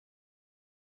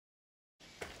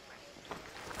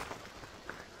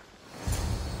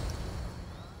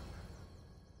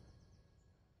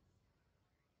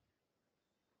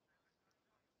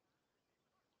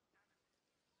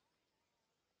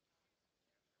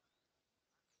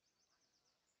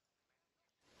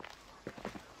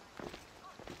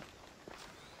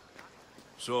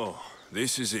So,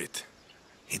 this is it.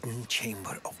 Hidden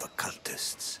chamber of the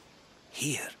cultists.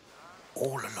 Here,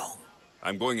 all along.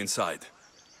 I'm going inside.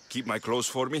 Keep my clothes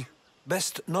for me?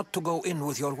 Best not to go in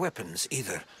with your weapons,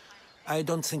 either. I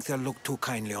don't think they'll look too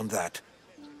kindly on that.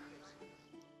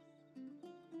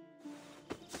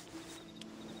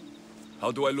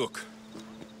 How do I look?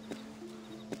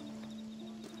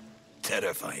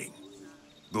 Terrifying.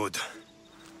 Good.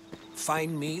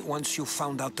 Find me once you've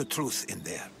found out the truth in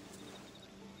there.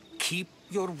 Keep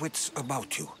your wits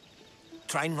about you.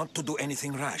 Try not to do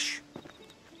anything rash.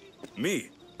 Me?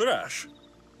 Rash?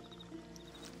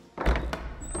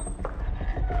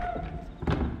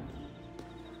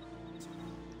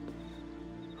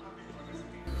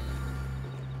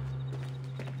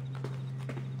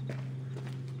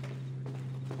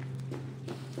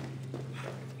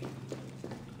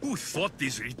 Who thought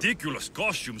these ridiculous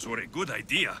costumes were a good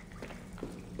idea?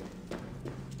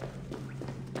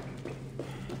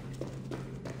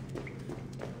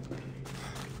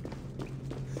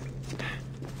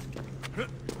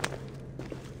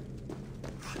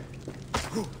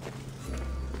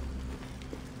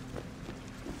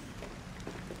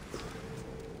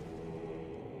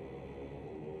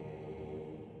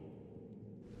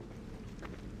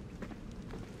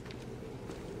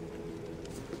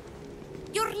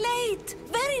 You're late!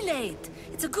 Very late!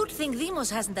 It's a good thing Deimos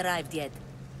hasn't arrived yet.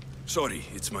 Sorry,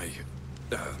 it's my...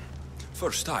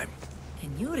 first time. A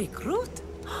new recruit?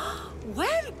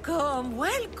 Welcome,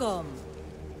 welcome!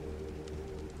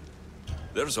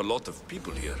 There's a lot of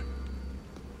people here.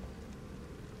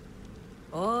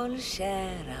 All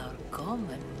share our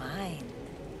common mind.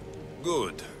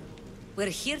 Good. We're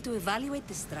here to evaluate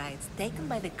the strides taken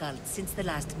by the cult since the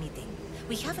last meeting.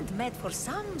 We haven't met for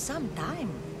some time.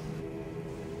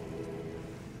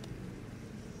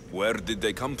 Where did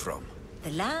they come from?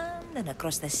 The land and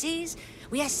across the seas,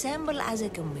 we assemble as a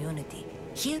community.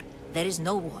 Here, there is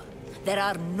no war. There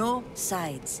are no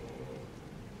sides.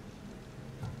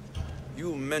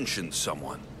 You mentioned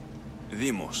someone.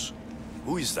 Deimos.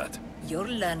 Who is that?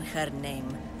 You'll learn her name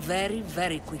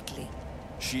very quickly.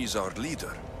 She's our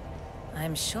leader.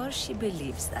 I'm sure she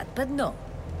believes that, but no.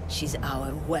 She's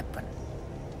our weapon.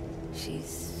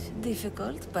 She's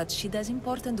difficult, but she does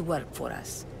important work for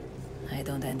us. I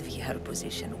don't envy her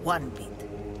position one bit.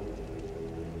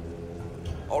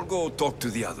 I'll go talk to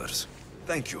the others.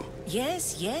 Thank you.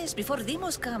 Yes, before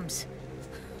Deimos comes.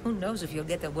 Who knows if you'll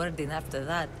get a word in after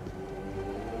that.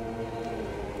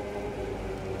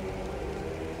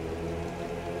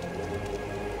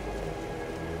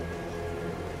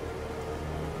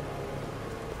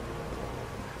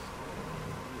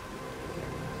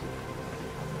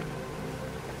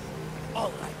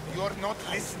 All right, you're not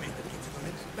listening.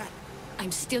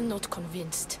 I'm still not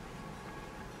convinced.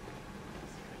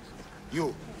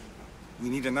 You, we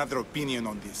need another opinion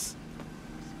on this.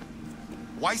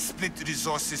 Why split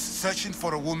resources searching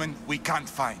for a woman we can't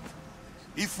find?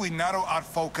 If we narrow our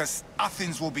focus,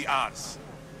 Athens will be ours.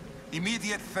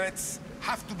 Immediate threats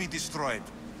have to be destroyed.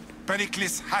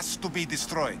 Pericles has to be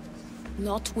destroyed.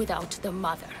 Not without the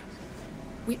mother.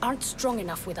 We aren't strong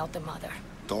enough without the mother.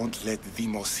 Don't let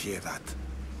Deimos hear that.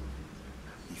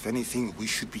 If anything, we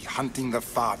should be hunting the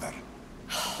father.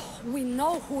 We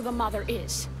know who the mother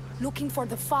is. Looking for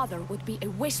the father would be a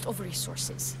waste of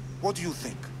resources. What do you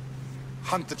think?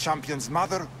 Hunt the champion's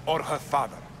mother or her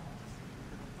father?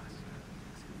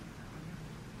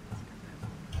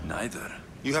 Neither.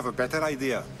 You have a better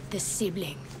idea. The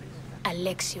sibling,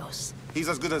 Alexios. He's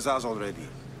as good as us already.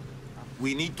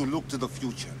 We need to look to the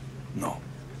future. No.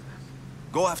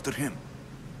 Go after him.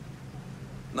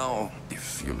 Now,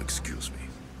 if you'll excuse me.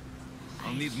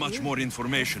 I'll need much more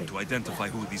information to identify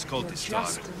who these cultists You're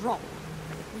just are. wrong.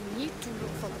 We need to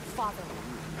look for the father.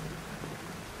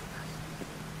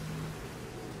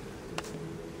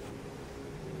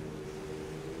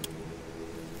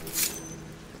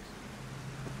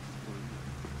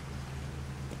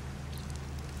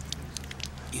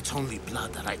 It's only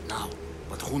blood right now,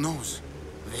 but who knows?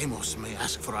 Deimos may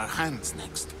ask for our hands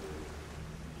next.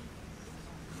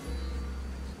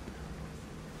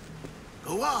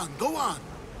 Go on.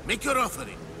 Make your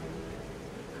offering.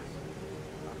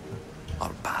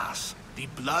 I'll pass. The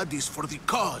blood is for the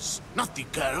cause, not the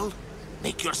girl.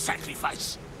 Make your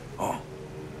sacrifice. Oh.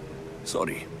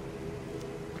 Sorry.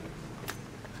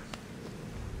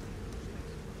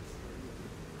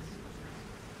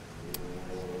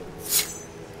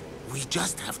 We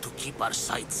just have to keep our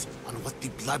sights on what the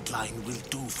bloodline will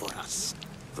do for us.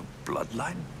 The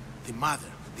bloodline? The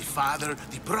mother, the father,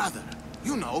 the brother.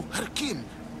 You know, her kin.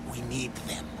 We need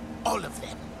them. All of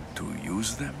them. To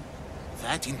use them?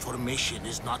 That information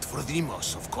is not for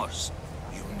Deimos, of course.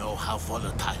 You know how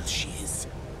volatile she is.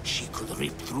 She could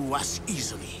rip through us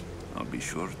easily. I'll be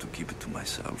sure to keep it to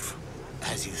myself.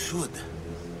 As you should.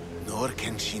 Nor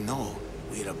can she know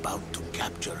we're about to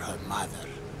capture her mother.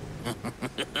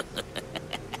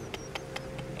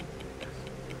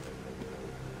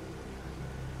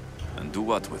 And do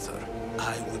what with her?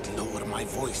 I would lower my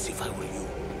voice if I were you.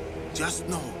 Just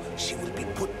know she will be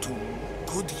put to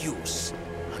good use,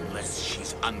 unless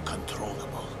she's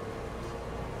uncontrollable.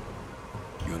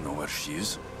 You know where she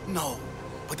is? No,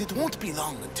 but it won't be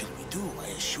long until we do, I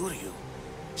assure you.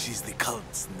 She's the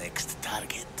cult's next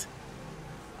target.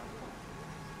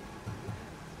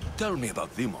 Tell me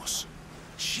about Deimos.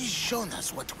 She's shown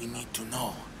us what we need to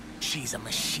know. She's a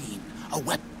machine, a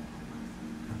weapon.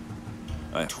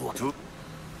 To...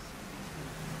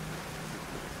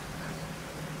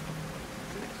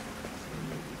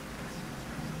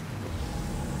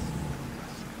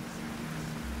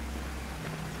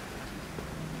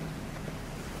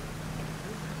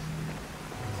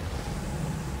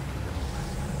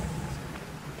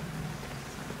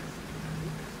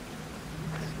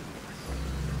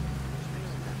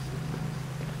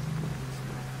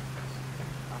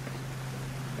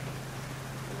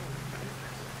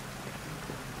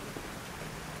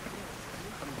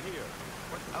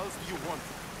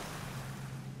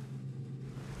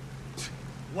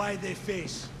 Why they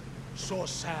face so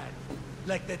sad,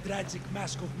 like the tragic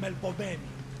mask of Melpomene?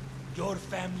 Your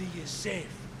family is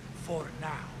safe for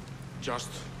now.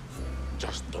 Just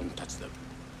don't touch them.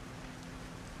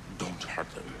 Don't hurt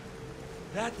them.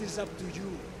 That is up to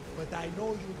you, but I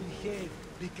know you behave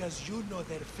because you know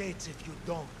their fates if you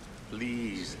don't.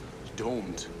 Please,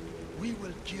 don't. We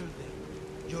will kill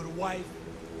them. Your wife,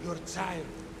 your child,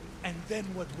 and then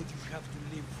what would you have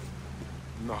to live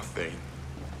with? Nothing.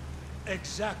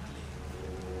 Exactly.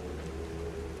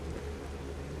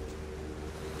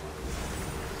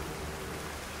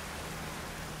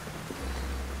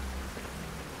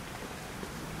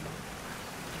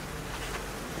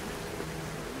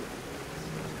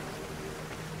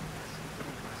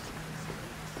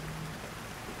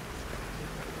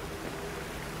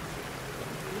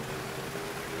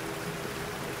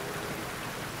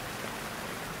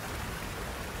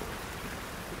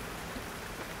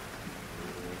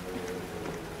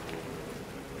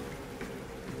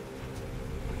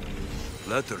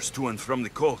 Letters to and from the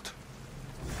cult.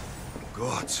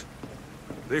 Gods.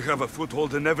 They have a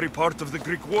foothold in every part of the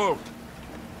Greek world.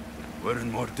 We're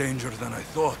in more danger than I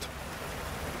thought.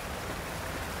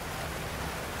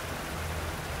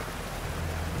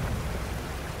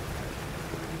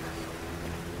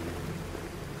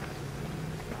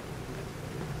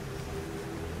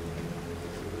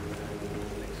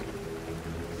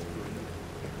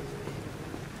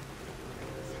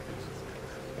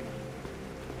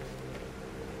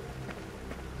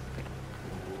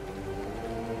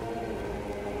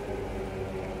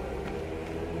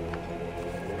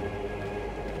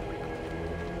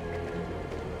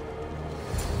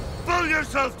 Pull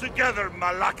yourself together,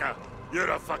 Malaka!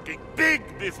 You're a fucking pig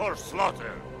before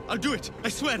slaughter! I'll do it, I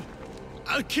swear!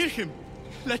 I'll kill him!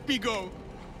 Let me go!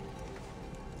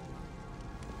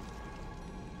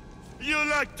 You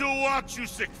like to watch, you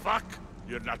sick fuck?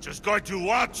 You're not just going to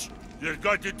watch, you're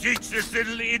going to teach this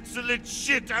little insolent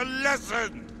shit a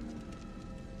lesson!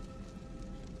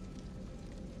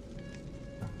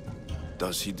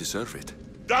 Does he deserve it?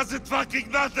 Does it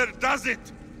fucking matter, does it?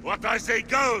 What I say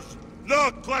goes!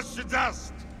 No questions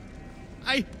asked!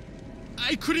 I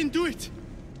couldn't do it!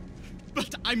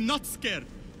 But I'm not scared.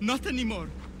 Not anymore.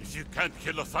 If you can't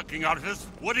kill a fucking artist,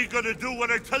 what are you gonna do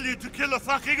when I tell you to kill a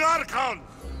fucking Archon?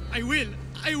 I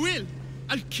will!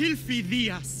 I'll kill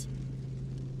Phidias!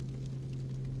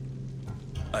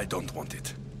 I don't want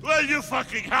it. Well, you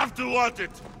fucking have to want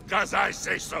it, 'cause I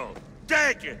say so.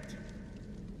 Take it!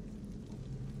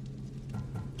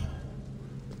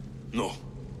 No,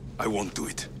 I won't do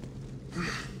it.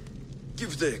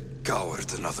 Give the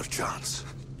coward another chance.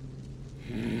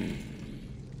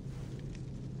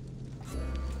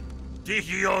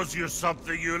 Tiki owes you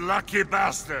something, you lucky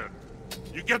bastard!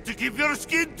 You get to keep your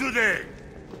skin today!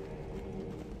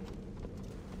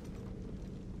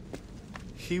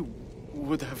 He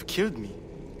would have killed me.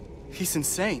 He's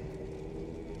insane.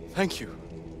 Thank you.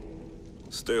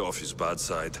 Stay off his bad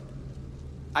side.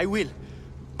 I will.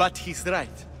 But he's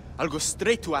right. I'll go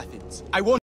straight to Athens. I won't